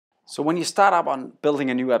So when you start up on building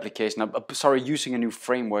a new application, using a new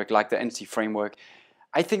framework like the Entity framework,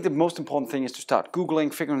 I think the most important thing is to start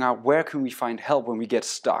Googling, figuring out where can we find help when we get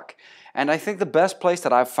stuck. And I think the best place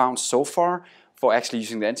that I've found so far for actually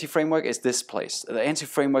using the Entity framework is this place, the Entity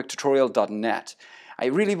framework tutorial.net. I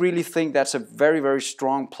really think that's a very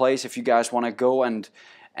strong place if you guys want to go and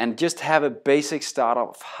just have a basic start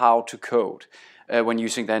of how to code when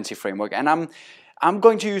using the Entity framework. And I'm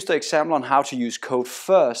going to use the example on how to use code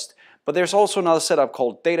first, but there's also another setup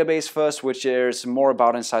called database first, which there's more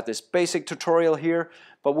about inside this basic tutorial here.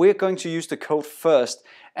 But we're going to use the code first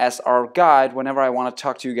as our guide whenever I want to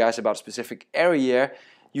talk to you guys about a specific area.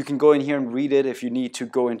 You can go in here and read it if you need to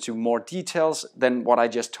go into more details than what I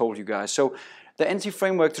just told you guys. So the Entity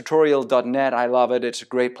framework tutorial.net, I love it. It's a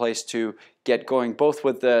great place to get going, both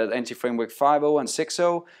with the Entity framework 5.0 and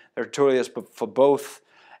 6.0. There are tutorials for both.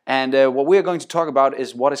 And what we're going to talk about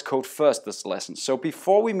is what is code first this lesson. So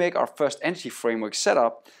before we make our first Entity framework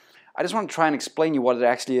setup, I just want to try and explain you what it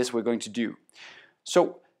actually is we're going to do.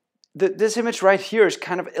 So this image right here is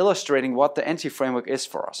kind of illustrating what the Entity framework is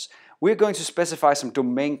for us. We're going to specify some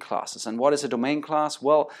domain classes. And what is a domain class?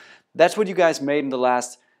 Well, that's what you guys made in the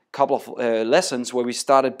last couple of lessons where we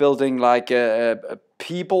started building like a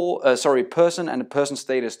person and a person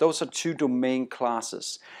status. Those are two domain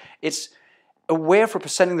classes. It's a way of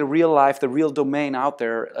representing the real life, the real domain out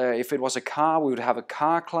there. If it was a car, we would have a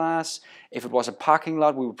car class. If it was a parking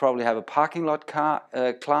lot, we would probably have a parking lot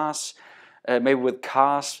class, maybe with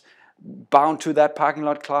cars bound to that parking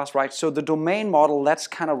lot class, right? So the domain model, that's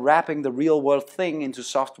kind of wrapping the real world thing into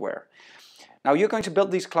software. Now you're going to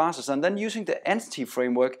build these classes, and then using the Entity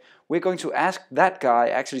framework, we're going to ask that guy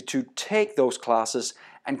actually to take those classes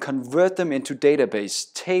and convert them into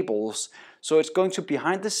database tables. So it's going to,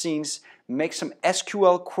 behind the scenes, make some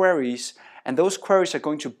SQL queries, and those queries are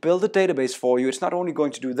going to build a database for you. It's not only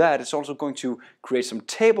going to do that, it's also going to create some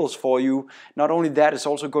tables for you. Not only that, it's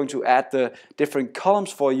also going to add the different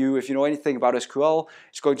columns for you. If you know anything about SQL,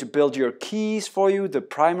 it's going to build your keys for you, the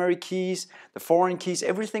primary keys, the foreign keys.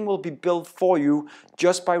 Everything will be built for you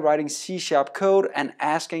just by writing C# code and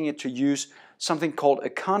asking it to use something called a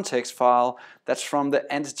context file that's from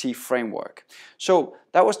the Entity framework. So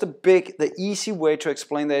that was the easy way to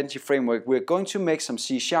explain the Entity framework. We're going to make some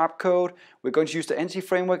C# code, we're going to use the Entity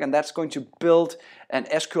framework, and that's going to build an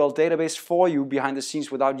SQL database for you behind the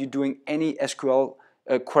scenes without you doing any SQL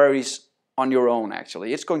queries on your own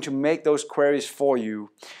actually. It's going to make those queries for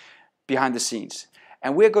you behind the scenes.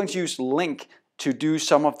 And we're going to use LINQ to do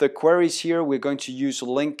some of the queries here. We're going to use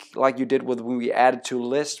LINQ like you did when we added to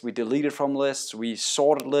lists, we deleted from lists, we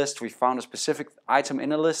sorted lists, we found a specific item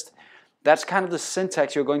in a list. That's kind of the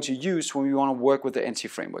syntax you're going to use when you want to work with the Entity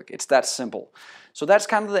framework. It's that simple. So that's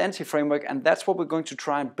kind of the Entity framework, and that's what we're going to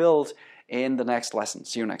try and build in the next lesson.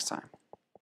 See you next time.